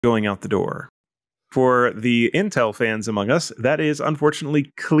going out the door. For the Intel fans among us, that is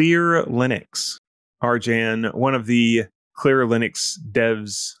unfortunately Clear Linux. Arjan, one of the Clear Linux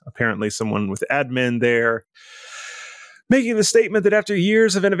devs, apparently someone with admin there, making the statement that after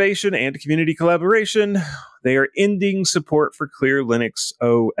years of innovation and community collaboration, they are ending support for Clear Linux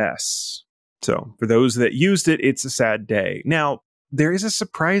OS. So for those that used it, it's a sad day. Now, there is a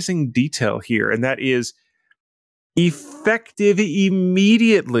surprising detail here, and that is effective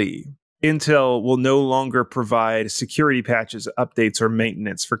immediately. Intel will no longer provide security patches, updates, or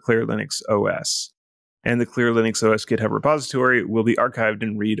maintenance for Clear Linux OS. And the Clear Linux OS GitHub repository will be archived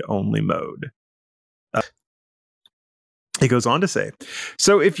in read-only mode. It goes on to say,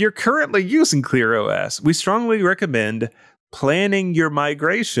 so if you're currently using Clear OS, we strongly recommend planning your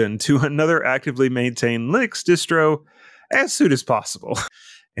migration to another actively maintained Linux distro as soon as possible.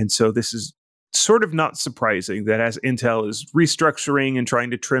 And so this is sort of not surprising that as Intel is restructuring and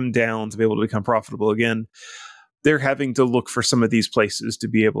trying to trim down to be able to become profitable again, they're having to look for some of these places to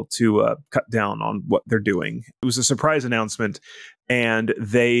be able to cut down on what they're doing. It was a surprise announcement, and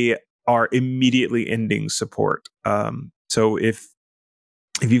they are immediately ending support. So if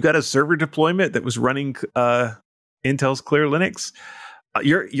you've got a server deployment that was running Intel's Clear Linux,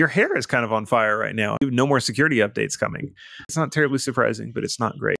 your hair is kind of on fire right now. No more security updates coming. It's not terribly surprising, but it's not great.